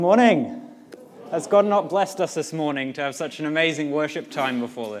Morning. Has God not blessed us this morning to have such an amazing worship time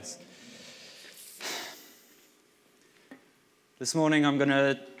before this? This morning I'm going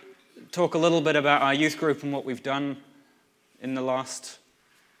to talk a little bit about our youth group and what we've done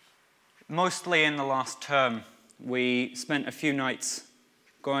mostly in the last term. We spent a few nights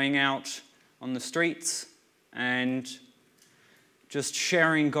going out on the streets and just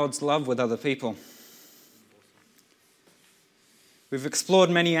sharing God's love with other people. We've explored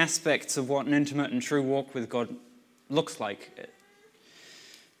many aspects of what an intimate and true walk with God looks like.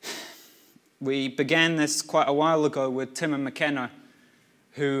 We began this quite a while ago with Tim and McKenna,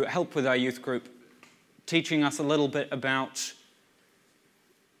 who helped with our youth group, teaching us a little bit about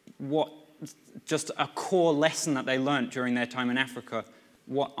what just a core lesson that they learnt during their time in Africa,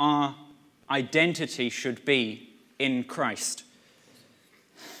 what our identity should be in Christ.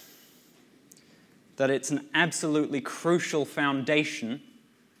 That it's an absolutely crucial foundation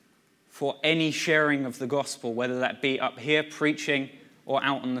for any sharing of the gospel, whether that be up here preaching or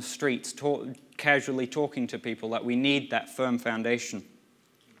out on the streets, casually talking to people, that we need that firm foundation.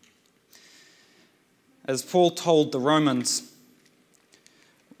 As Paul told the Romans,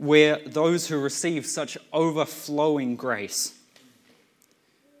 we're those who receive such overflowing grace.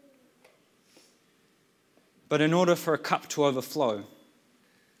 But in order for a cup to overflow,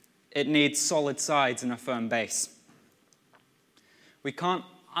 it needs solid sides and a firm base. We can't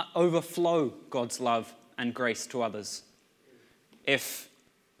overflow God's love and grace to others if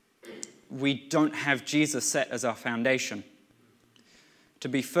we don't have Jesus set as our foundation, to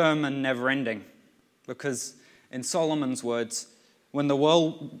be firm and never-ending. Because in Solomon's words, when the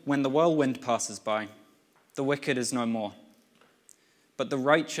whirlwind passes by, the wicked is no more, but the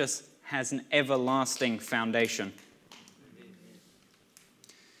righteous has an everlasting foundation.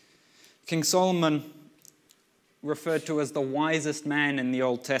 King Solomon, referred to as the wisest man in the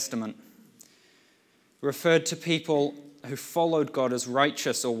Old Testament, referred to people who followed God as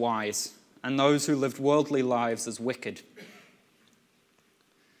righteous or wise, and those who lived worldly lives as wicked.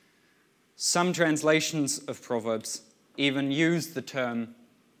 Some translations of Proverbs even use the term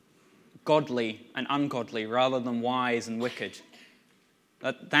godly and ungodly rather than wise and wicked.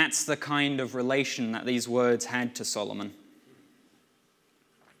 That's the kind of relation that these words had to Solomon.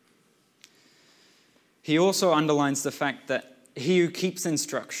 He also underlines the fact that he who keeps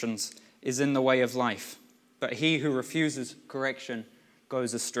instructions is in the way of life, but he who refuses correction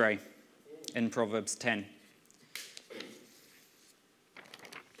goes astray, in Proverbs 10.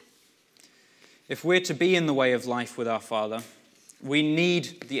 If we're to be in the way of life with our Father, we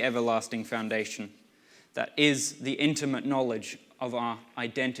need the everlasting foundation that is the intimate knowledge of our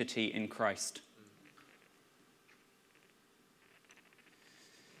identity in Christ.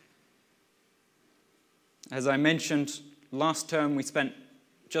 As I mentioned, last term we spent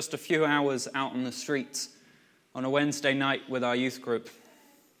just a few hours out on the streets on a Wednesday night with our youth group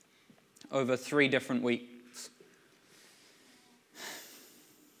over 3 different weeks.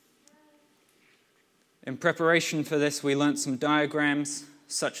 In preparation for this, we learnt some diagrams,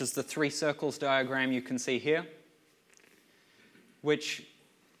 such as the 3 circles diagram you can see here, which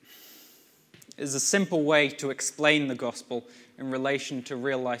is a simple way to explain the gospel in relation to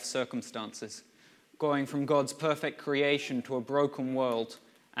real-life circumstances. Going from God's perfect creation to a broken world,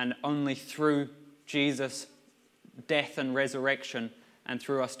 and only through Jesus' death and resurrection and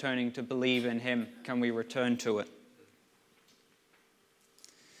through us turning to believe in him can we return to it.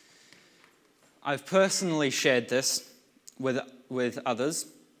 I've personally shared this with others,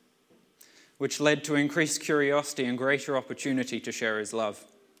 which led to increased curiosity and greater opportunity to share his love.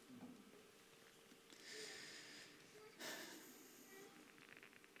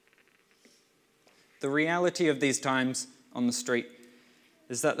 The reality of these times on the street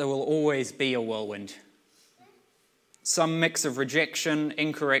is that there will always be a whirlwind. Some mix of rejection,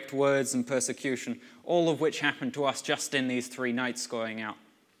 incorrect words, and persecution, all of which happened to us just in these 3 nights going out.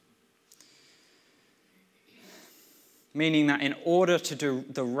 Meaning that in order to do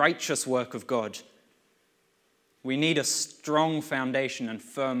the righteous work of God, we need a strong foundation and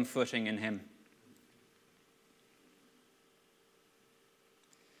firm footing in him.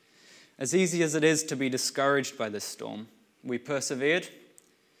 As easy as it is to be discouraged by this storm, we persevered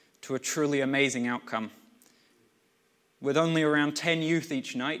to a truly amazing outcome. With only around 10 youth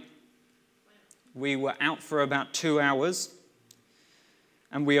each night, we were out for about 2 hours,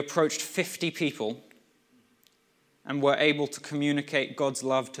 and we approached 50 people, and were able to communicate God's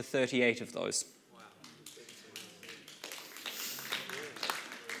love to 38 of those.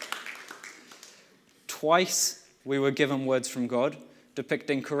 Twice we were given words from God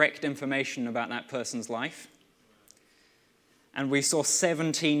depicting correct information about that person's life. and we saw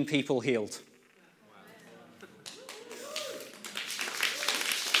 17 people healed.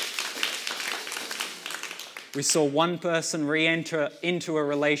 We saw one person re-enter into a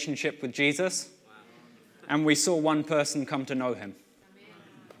relationship with Jesus, and we saw one person come to know him.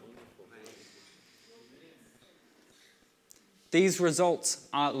 These results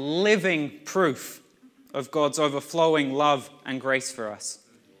are living proof of God's overflowing love and grace for us,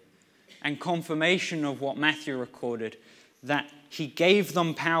 and confirmation of what Matthew recorded, that he gave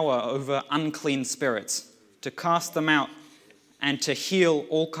them power over unclean spirits, to cast them out and to heal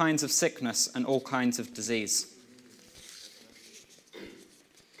all kinds of sickness and all kinds of disease.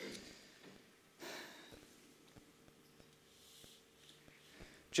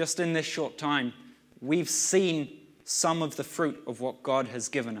 Just in this short time, we've seen some of the fruit of what God has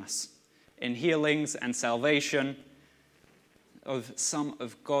given us in healings and salvation of some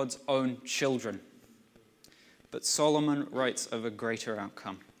of God's own children. But Solomon writes of a greater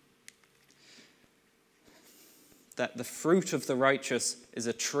outcome, that the fruit of the righteous is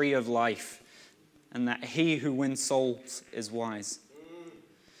a tree of life, and that he who wins souls is wise.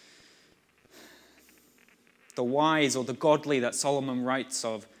 The wise or the godly that Solomon writes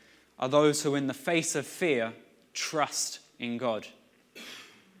of are those who in the face of fear trust in God.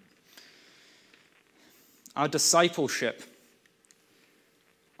 Our discipleship,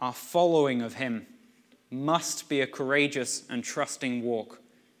 our following of him, must be a courageous and trusting walk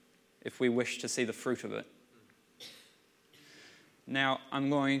if we wish to see the fruit of it. Now, I'm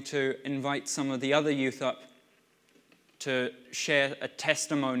going to invite some of the other youth up to share a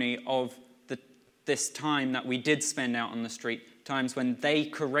testimony of this time that we did spend out on the street, times when they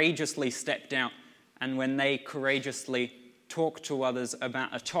courageously stepped out and when they courageously talked to others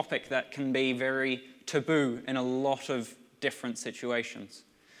about a topic that can be very taboo in a lot of different situations.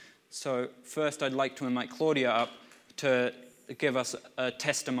 So first I'd like to invite Claudia up to give us a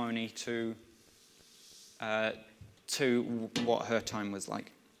testimony to what her time was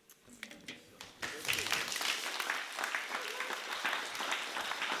like.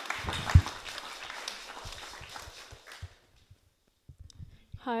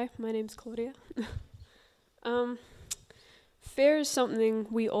 Hi, my name's Claudia. Fear is something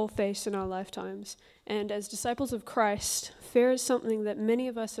we all face in our lifetimes, and as disciples of Christ, fear is something that many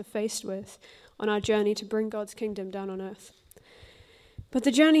of us are faced with on our journey to bring God's kingdom down on earth. But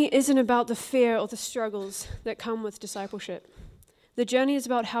the journey isn't about the fear or the struggles that come with discipleship. The journey is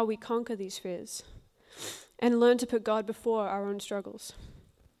about how we conquer these fears and learn to put God before our own struggles,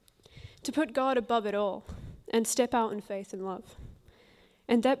 to put God above it all and step out in faith and love.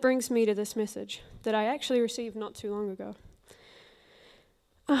 And that brings me to this message that I actually received not too long ago.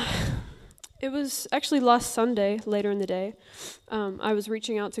 It was actually last Sunday, later in the day. I was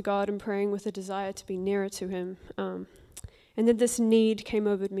reaching out to God and praying with a desire to be nearer to him. And then this need came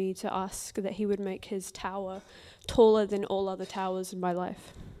over me to ask that he would make his tower taller than all other towers in my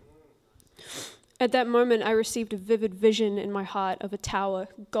life. At that moment, I received a vivid vision in my heart of a tower,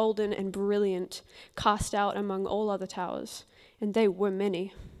 golden and brilliant, cast out among all other towers. And they were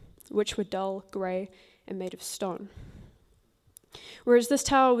many, which were dull, grey, and made of stone. Whereas this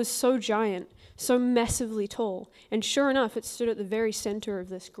tower was so giant, so massively tall, and sure enough, it stood at the very center of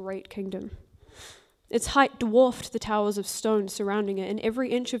this great kingdom. Its height dwarfed the towers of stone surrounding it, and every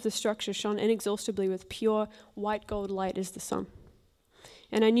inch of the structure shone inexhaustibly with pure white gold light as the sun.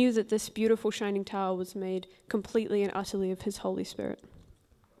 And I knew that this beautiful shining tower was made completely and utterly of his Holy Spirit.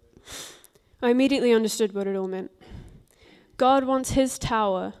 I immediately understood what it all meant. God wants his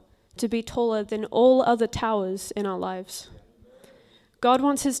tower to be taller than all other towers in our lives. God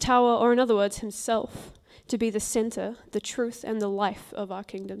wants his tower, or in other words, himself, to be the center, the truth, and the life of our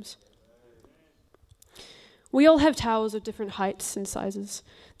kingdoms. We all have towers of different heights and sizes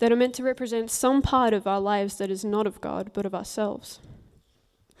that are meant to represent some part of our lives that is not of God, but of ourselves.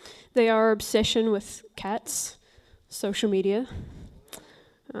 They are our obsession with cats, social media,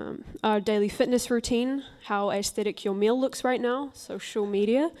 our daily fitness routine, how aesthetic your meal looks right now, social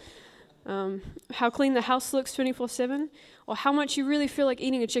media, how clean the house looks 24/7, or how much you really feel like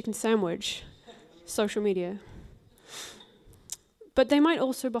eating a chicken sandwich, social media. But they might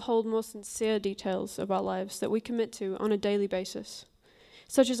also behold more sincere details of our lives that we commit to on a daily basis,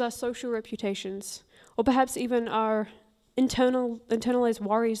 such as our social reputations, or perhaps even our internalized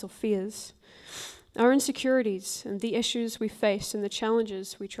worries or fears, our insecurities and the issues we face and the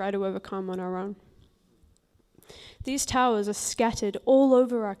challenges we try to overcome on our own. These towers are scattered all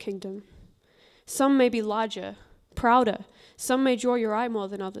over our kingdom. Some may be larger, prouder. Some may draw your eye more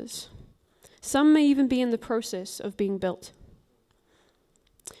than others. Some may even be in the process of being built.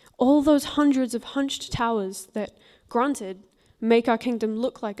 All those hundreds of hunched towers that, granted, make our kingdom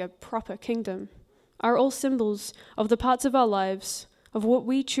look like a proper kingdom, are all symbols of the parts of our lives, of what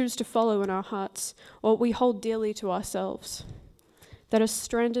we choose to follow in our hearts, or what we hold dearly to ourselves, that are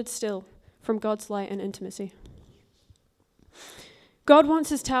stranded still from God's light and intimacy. God wants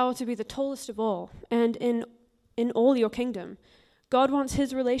his tower to be the tallest of all, and in all your kingdom. God wants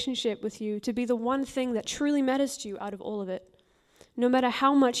his relationship with you to be the one thing that truly matters to you out of all of it, no matter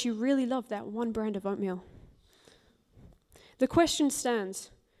how much you really love that one brand of oatmeal. The question stands,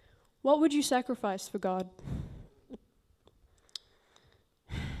 what would you sacrifice for God?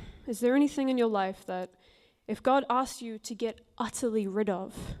 Is there anything in your life that, if God asked you to get utterly rid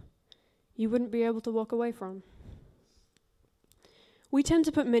of, you wouldn't be able to walk away from? We tend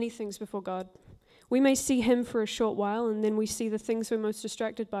to put many things before God. We may see him for a short while, and then we see the things we're most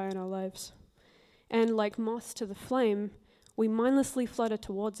distracted by in our lives. And like moths to the flame, we mindlessly flutter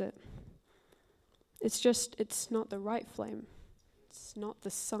towards it. It's not the right flame. It's not the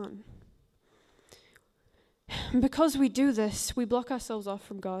sun. And because we do this, we block ourselves off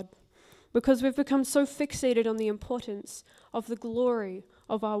from God, because we've become so fixated on the importance of the glory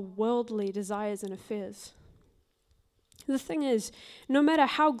of our worldly desires and affairs. The thing is, no matter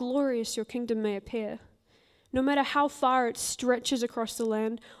how glorious your kingdom may appear, no matter how far it stretches across the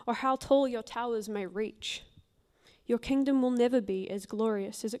land or how tall your towers may reach, your kingdom will never be as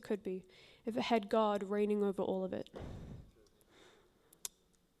glorious as it could be if it had God reigning over all of it.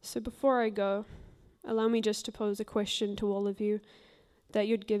 So before I go, allow me just to pose a question to all of you that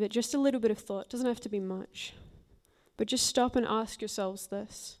you'd give it just a little bit of thought. It doesn't have to be much, but just stop and ask yourselves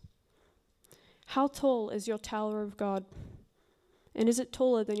this. How tall is your tower of God? And is it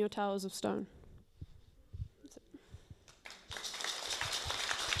taller than your towers of stone?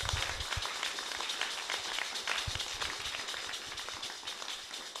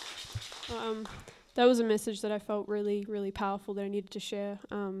 That was a message that I felt really, really powerful that I needed to share.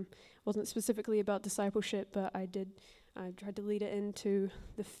 It wasn't specifically about discipleship, but I tried to lead it into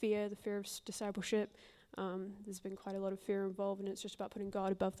the fear of discipleship. There's been quite a lot of fear involved, and it's just about putting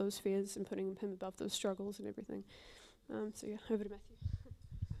God above those fears and putting him above those struggles and everything. So yeah, over to Matthew.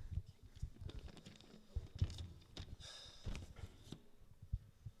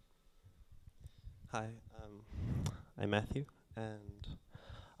 Hi, I'm Matthew, and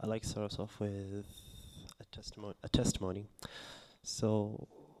I'd like to start us off with a testimony. So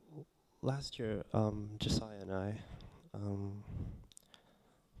last year, Josiah and I,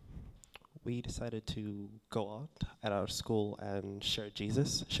 we decided to go out at our school and share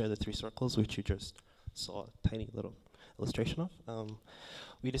Jesus, share the 3 circles, which you just saw a tiny little illustration of.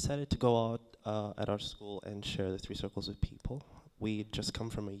 We decided to go out at our school and share the 3 circles with people. We'd just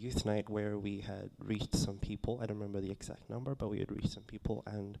come from a youth night where we had reached some people. I don't remember the exact number, but we had reached some people,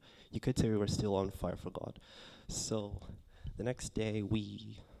 and you could say we were still on fire for God. So the next day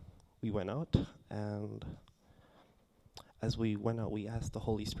we went out, and as we went out, we asked the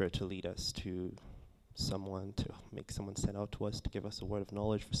Holy Spirit to lead us to someone, to make someone stand out to us, to give us a word of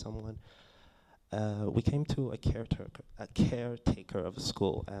knowledge for someone. We came to a caretaker of a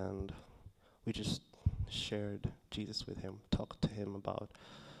school, and we just shared Jesus with him, talked to him about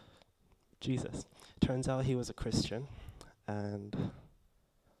Jesus. Turns out he was a Christian, and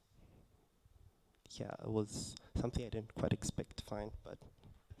yeah, it was something I didn't quite expect to find, but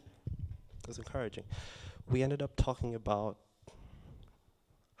it was encouraging. We ended up talking about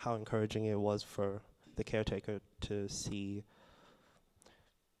how encouraging it was for the caretaker to see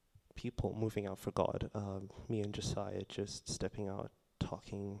people moving out for God. Me and Josiah just stepping out,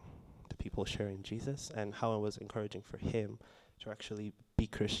 talking to people, sharing Jesus, and how it was encouraging for him to actually be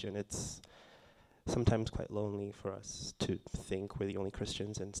Christian. It's sometimes quite lonely for us to think we're the only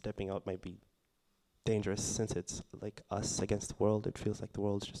Christians, and stepping out might be dangerous since it's like us against the world. It feels like the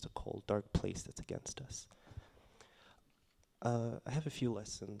world's just a cold, dark place that's against us. I have a few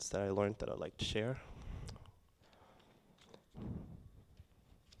lessons that I learned that I'd like to share.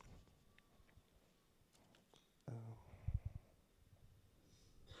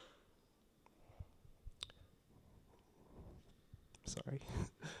 Sorry.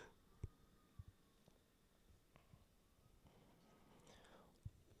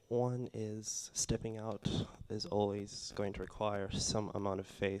 One is stepping out is always going to require some amount of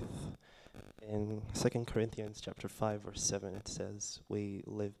faith. In 2 Corinthians chapter 5, verse 7, it says, we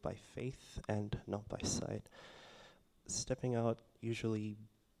live by faith and not by sight. Stepping out usually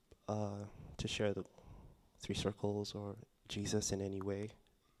to share the 3 circles or Jesus in any way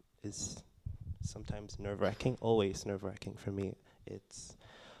is sometimes nerve-wracking, always nerve-wracking for me. It's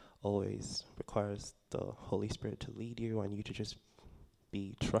always requires the Holy Spirit to lead you, and you to just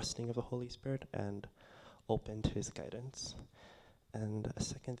be trusting of the Holy Spirit and open to his guidance. And a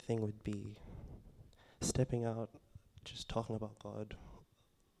second thing would be stepping out, just talking about God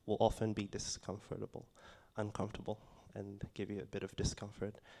will often be uncomfortable, and give you a bit of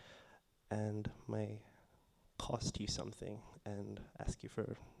discomfort, and may cost you something and ask you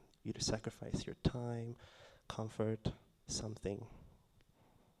to sacrifice your time, comfort, something.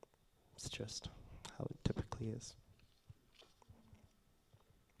 It's just how it typically is.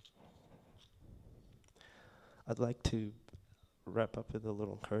 I'd like to wrap up with a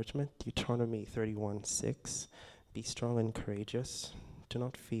little encouragement. Deuteronomy 31:6. Be strong and courageous. Do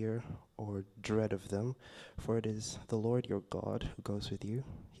not fear or dread of them, for it is the Lord your God who goes with you.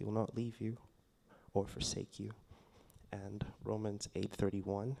 He will not leave you or forsake you. And Romans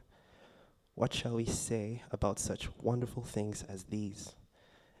 8:31. What shall we say about such wonderful things as these?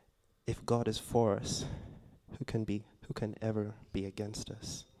 If God is for us, who can ever be against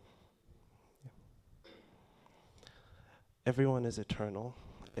us? Everyone is eternal.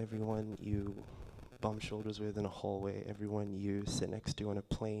 Everyone you bump shoulders with in a hallway, everyone you sit next to on a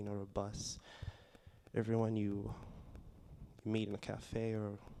plane or a bus, everyone you meet in a cafe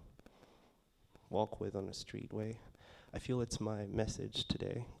or walk with on a streetway. I feel it's my message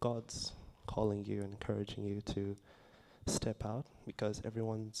today. God's calling you and encouraging you to step out, because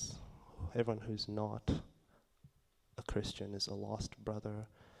everyone who's not a Christian is a lost brother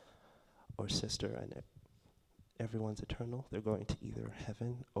or sister, and everyone's eternal. They're going to either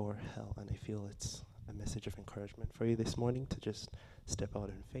heaven or hell, and I feel it's a message of encouragement for you this morning to just step out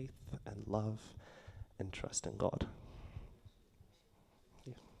in faith and love and trust in God.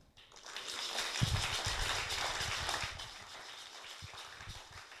 Yeah.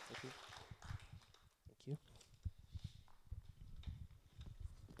 Thank you. Thank you.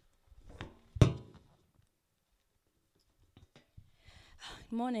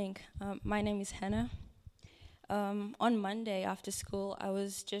 Good morning. My name is Hannah. On Monday after school, I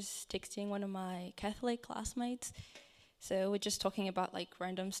was just texting one of my Catholic classmates. So we're just talking about like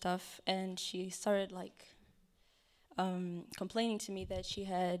random stuff, and she started like complaining to me that she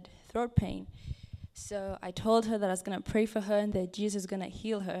had throat pain. So I told her that I was gonna pray for her and that Jesus is gonna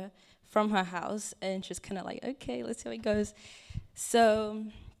heal her from her house, and she was kind of like, okay, let's see how it goes. So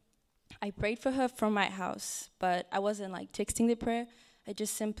I prayed for her from my house, but I wasn't like texting the prayer. I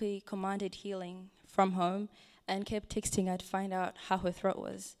just simply commanded healing from home and kept texting her to find out how her throat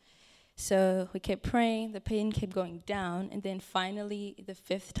was. So we kept praying, the pain kept going down, and then finally, the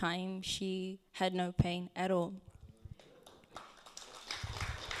 5th time, she had no pain at all.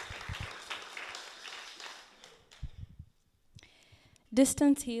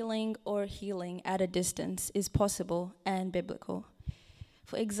 Distance healing or healing at a distance is possible and biblical.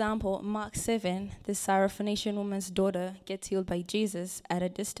 For example, Mark 7, the Syrophoenician woman's daughter gets healed by Jesus at a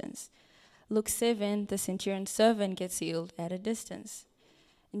distance. Luke 7, the centurion's servant gets healed at a distance.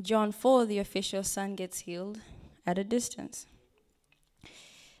 In John 4, the official's son gets healed at a distance.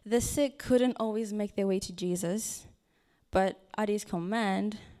 The sick couldn't always make their way to Jesus, but at his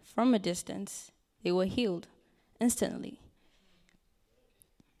command, from a distance, they were healed instantly.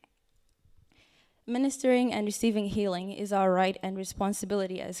 Ministering and receiving healing is our right and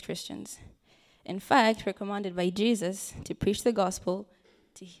responsibility as Christians. In fact, we're commanded by Jesus to preach the gospel,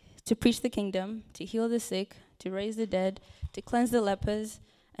 to preach the kingdom, to heal the sick, to raise the dead, to cleanse the lepers,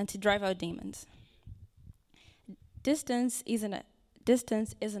 and to drive out demons. Distance isn't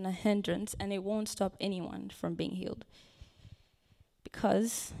a hindrance, and it won't stop anyone from being healed.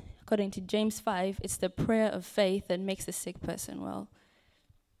 Because, according to James 5, it's the prayer of faith that makes the sick person well.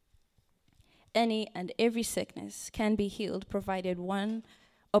 Any and every sickness can be healed provided one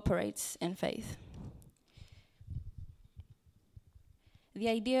operates in faith. The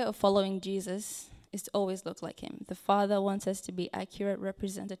idea of following Jesus is to always look like him. The Father wants us to be accurate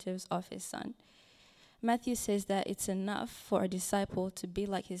representatives of his Son. Matthew says that it's enough for a disciple to be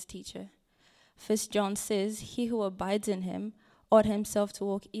like his teacher. 1 John says, he who abides in him ought himself to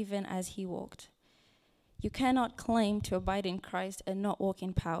walk even as he walked. You cannot claim to abide in Christ and not walk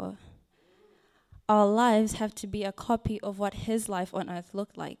in power. Our lives have to be a copy of what his life on earth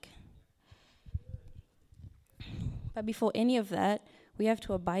looked like. But before any of that, we have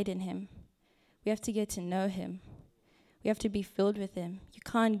to abide in him. We have to get to know him. We have to be filled with him. You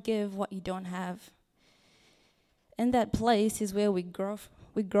can't give what you don't have. In that place is where we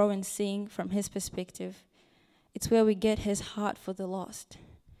grow in seeing from his perspective. It's where we get his heart for the lost.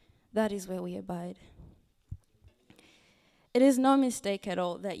 That is where we abide. It is no mistake at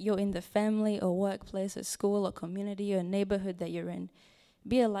all that you're in the family or workplace or school or community or neighborhood that you're in.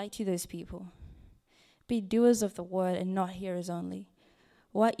 Be a light to those people. Be doers of the word and not hearers only.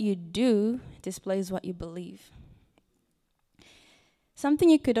 What you do displays what you believe.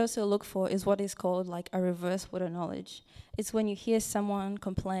 Something you could also look for is what is called like a reverse word of knowledge. It's when you hear someone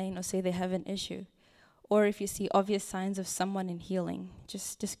complain or say they have an issue, or if you see obvious signs of someone in healing,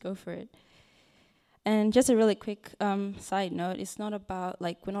 just go for it. And just a really quick side note, it's not about,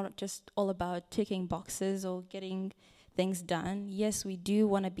 like, we're not just all about ticking boxes or getting things done. Yes, we do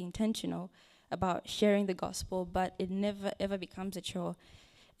want to be intentional about sharing the gospel, but it never ever becomes a chore.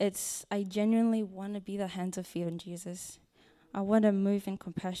 I genuinely want to be the hands and feet of Jesus. I want to move in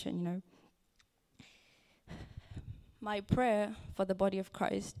compassion, you know. My prayer for the body of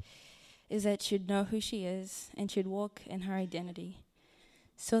Christ is that she'd know who she is and she'd walk in her identity,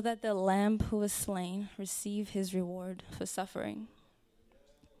 so that the Lamb who was slain receive his reward for suffering.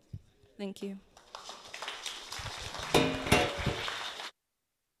 Thank you.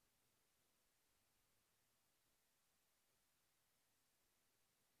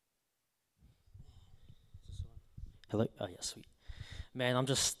 Hello? Oh, yeah, sweet. Man, I'm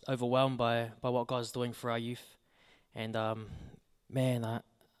just overwhelmed by what God's doing for our youth. And, man, I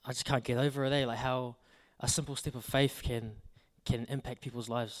just can't get over it, like how a simple step of faith can impact people's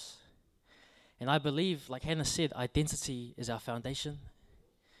lives. And I believe, like Hannah said, identity is our foundation.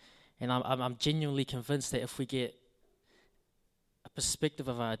 And I'm genuinely convinced that if we get a perspective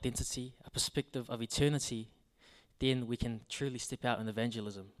of our identity, a perspective of eternity, then we can truly step out in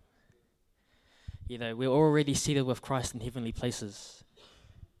evangelism. You know, we're already seated with Christ in heavenly places.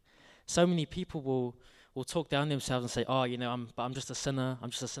 So many people will talk down themselves and say, oh, you know, I'm just a sinner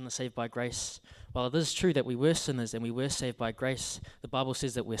saved by grace. Well, it is true that we were sinners and we were saved by grace. The Bible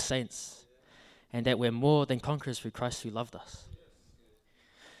says that we're saints and that we're more than conquerors through Christ who loved us.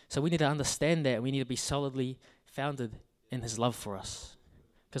 So we need to understand that, and we need to be solidly founded in his love for us.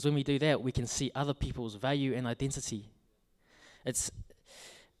 Because when we do that, we can see other people's value and identity. It's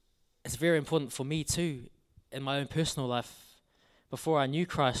very important for me too, in my own personal life. Before I knew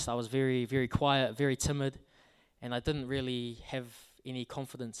Christ, I was very, very quiet, very timid, and I didn't really have any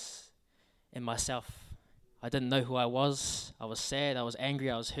confidence in myself. I didn't know who I was. I was sad, I was angry,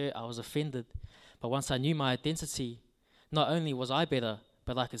 I was hurt, I was offended. But once I knew my identity, not only was I better,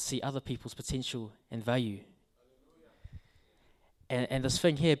 but I could see other people's potential and value. And this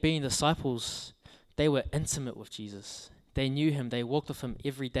thing here, being disciples, they were intimate with Jesus. They knew him, they walked with him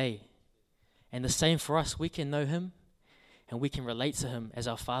every day. And the same for us, we can know him and we can relate to him as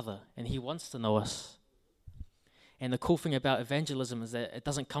our Father, and he wants to know us. And the cool thing about evangelism is that it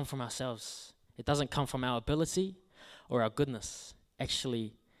doesn't come from ourselves. It doesn't come from our ability or our goodness.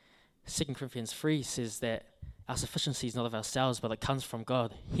 Actually, 2 Corinthians 3 says that our sufficiency is not of ourselves, but it comes from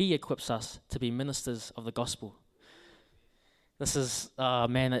God. He equips us to be ministers of the gospel. This is,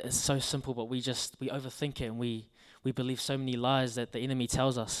 man, it's so simple, but we overthink it, and we believe so many lies that the enemy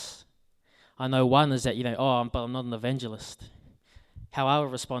tells us. I know one is that, you know, but I'm not an evangelist. How I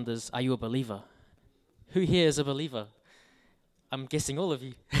would respond is, are you a believer? Who here is a believer? I'm guessing all of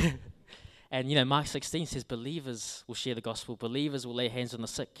you. And, you know, Mark 16 says believers will share the gospel. Believers will lay hands on the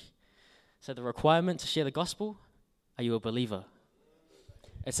sick. So the requirement to share the gospel, are you a believer?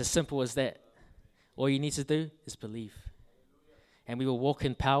 It's as simple as that. All you need to do is believe. And we will walk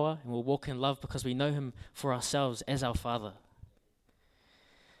in power and we'll walk in love because we know him for ourselves as our Father.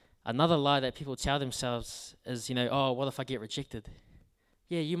 Another lie that people tell themselves is, you know, oh, what if I get rejected?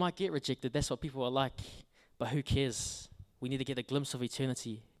 Yeah, you might get rejected. That's what people are like. But who cares? We need to get a glimpse of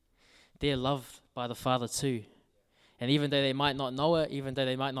eternity. They're loved by the Father too. And even though they might not know it, even though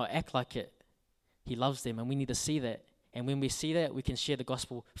they might not act like it, he loves them, and we need to see that. And when we see that, we can share the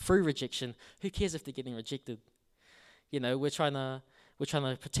gospel through rejection. Who cares if they're getting rejected? You know, we're trying to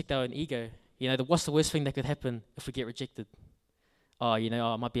protect our own ego. You know, what's the worst thing that could happen if we get rejected? Oh, you know,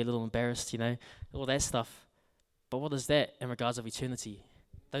 I might be a little embarrassed, you know, all that stuff. But what is that in regards of eternity?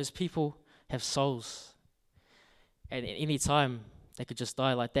 Those people have souls. And at any time, they could just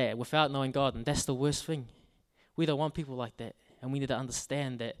die like that without knowing God, and that's the worst thing. We don't want people like that, and we need to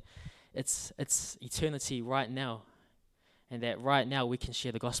understand that it's eternity right now, and that right now we can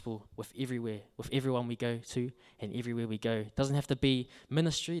share the gospel with everyone we go to and everywhere we go. It doesn't have to be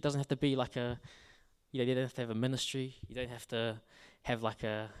ministry. It doesn't have to be like you don't have to have a ministry. You don't have to have like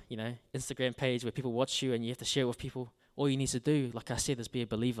a, Instagram page where people watch you and you have to share it with people. All you need to do, like I said, is be a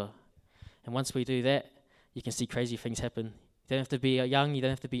believer. And once we do that, you can see crazy things happen. You don't have to be young. You don't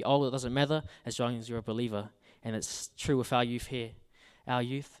have to be old. It doesn't matter as long as you're a believer. And it's true with our youth here. Our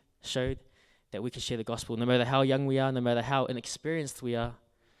youth showed that we can share the gospel. No matter how young we are, no matter how inexperienced we are,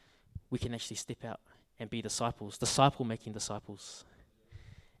 we can actually step out and be disciples, disciple-making disciples.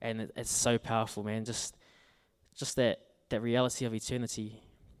 And it's so powerful, man. Just that reality of eternity.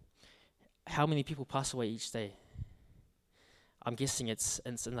 How many people pass away each day? I'm guessing it's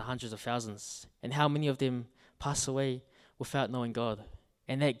in the hundreds of thousands. And how many of them pass away without knowing God?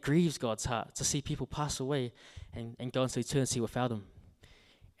 And that grieves God's heart, to see people pass away and go into eternity without Him.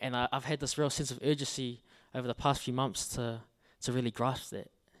 And I've had this real sense of urgency over the past few months to really grasp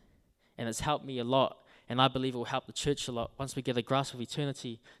that. And it's helped me a lot, and I believe it will help the church a lot once we get a grasp of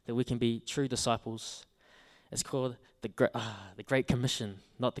eternity, that we can be true disciples. It's called the Great Commission,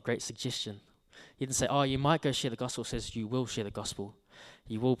 not the Great Suggestion. He didn't say, oh, you might go share the gospel. It says you will share the gospel.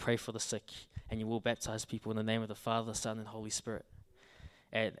 You will pray for the sick, and you will baptize people in the name of the Father, Son, and Holy Spirit.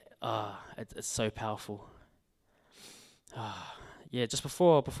 And it's so powerful. Yeah, just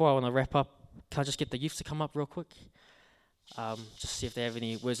before I want to wrap up, can I just get the youth to come up real quick? Just see if they have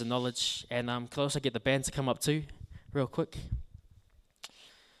any words of knowledge. And can I also get the band to come up too, real quick?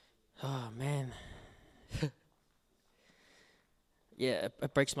 Oh, man. Yeah,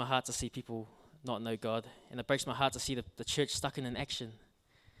 it breaks my heart to see people not know God. And it breaks my heart to see the church stuck in inaction.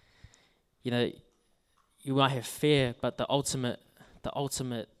 You know, you might have fear, but the ultimate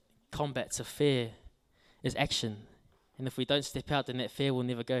combat to fear is action. And if we don't step out, then that fear will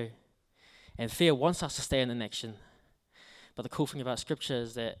never go. And fear wants us to stay in inaction. But the cool thing about Scripture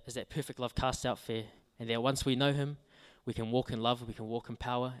is that perfect love casts out fear. And that once we know Him, we can walk in love, we can walk in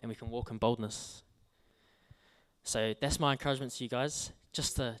power, and we can walk in boldness. So that's my encouragement to you guys,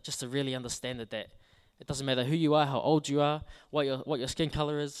 just to really understand that it doesn't matter who you are, how old you are, what your skin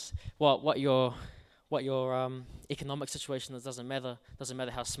color is, what your economic situation is. Doesn't matter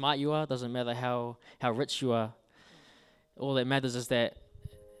how smart you are, doesn't matter how rich you are. All that matters is that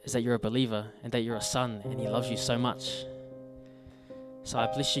you're a believer and that you're a son, and He loves you so much. So I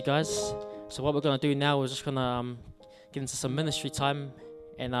bless you guys. So what we're going to do now is just going to get into some ministry time,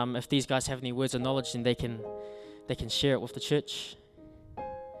 and if these guys have any words of knowledge, then they can share it with the church. Do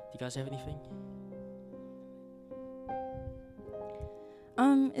you guys have anything?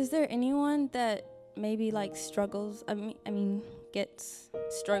 Is there anyone that maybe like struggles? I mean, gets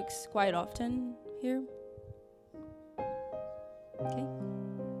strokes quite often here? Okay.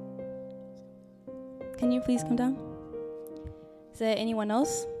 Can you please come down? Is there anyone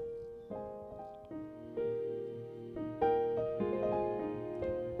else?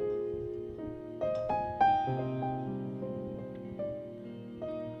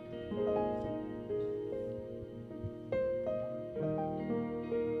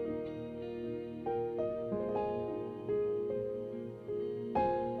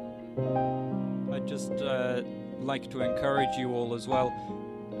 I'd just like to encourage you all as well.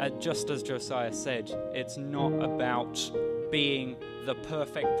 Just as Josiah said, it's not about being the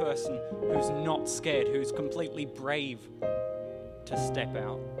perfect person who's not scared, who's completely brave to step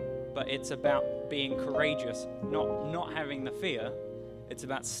out. But it's about being courageous, not having the fear. It's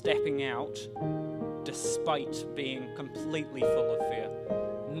about stepping out despite being completely full of fear.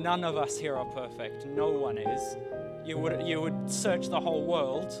 None of us here are perfect. No one is. You would search the whole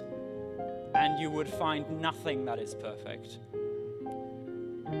world and you would find nothing that is perfect.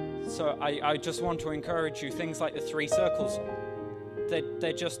 So I just want to encourage you, things like the 3 circles,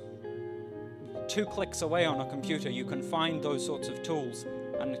 they're just 2 clicks away on a computer. You can find those sorts of tools.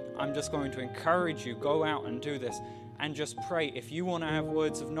 And I'm just going to encourage you, go out and do this. And just pray. If you want to have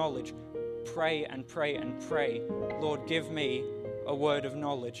words of knowledge, pray and pray and pray. Lord, give me a word of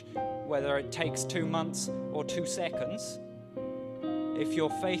knowledge. Whether it takes 2 months or 2 seconds, if you're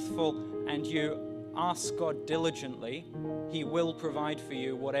faithful and you ask God diligently, He will provide for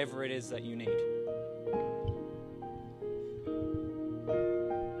you whatever it is that you need.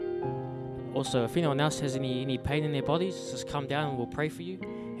 Also, if anyone else has any pain in their bodies, just come down and we'll pray for you.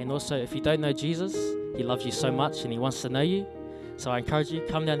 And also, if you don't know Jesus, He loves you so much and He wants to know you. So I encourage you,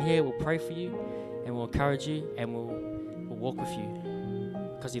 come down here, we'll pray for you, and we'll encourage you, and we'll walk with you,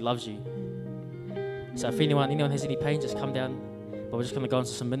 because He loves you. So if anyone has any pain, just come down. But we're just going to go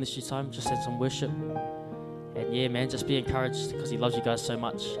into some ministry time, just have some worship. And yeah, man, just be encouraged, because He loves you guys so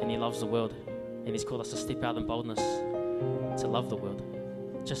much, and He loves the world. And He's called us to step out in boldness, to love the world,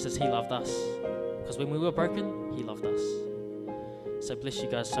 just as He loved us. Because when we were broken, He loved us. So bless you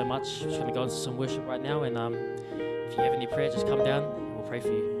guys so much. We're just going to go into some worship right now. And if you have any prayer, just come down and we'll pray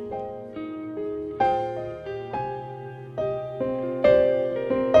for you.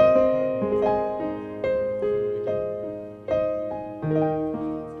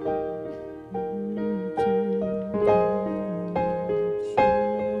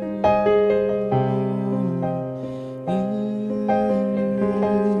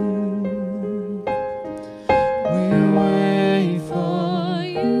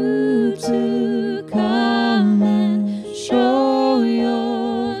 Show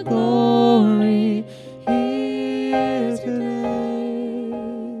your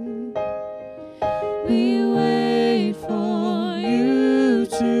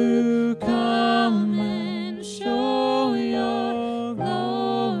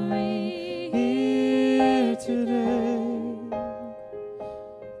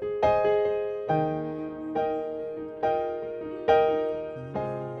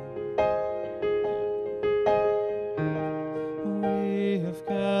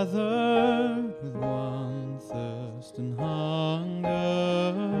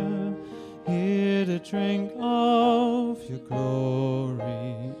here to drink of your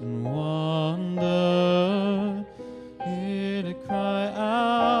glory and wonder, here to cry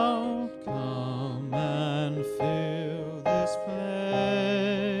out, come and fill this place,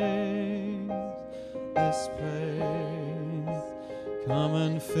 come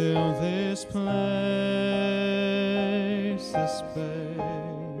and fill this place, this space.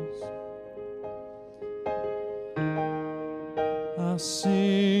 A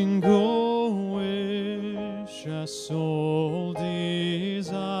single wish, a sole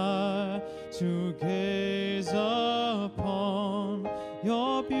desire to gaze upon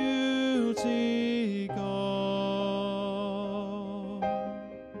your beauty, God.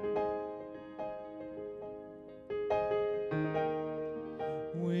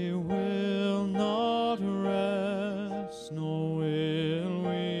 We will not rest, nor will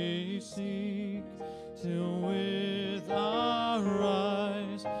we seek, till with our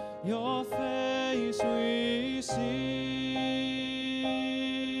eyes your face we see.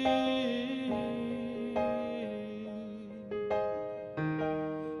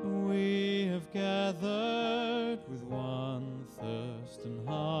 We have gathered with one thirst and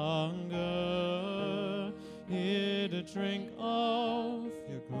hunger, here to drink of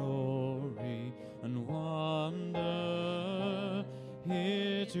your glory and wonder,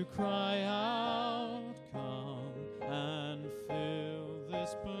 here to cry out, come and fill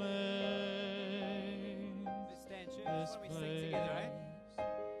this place, this place.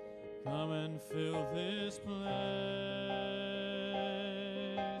 Come and fill this place,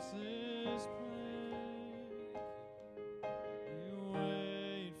 this place.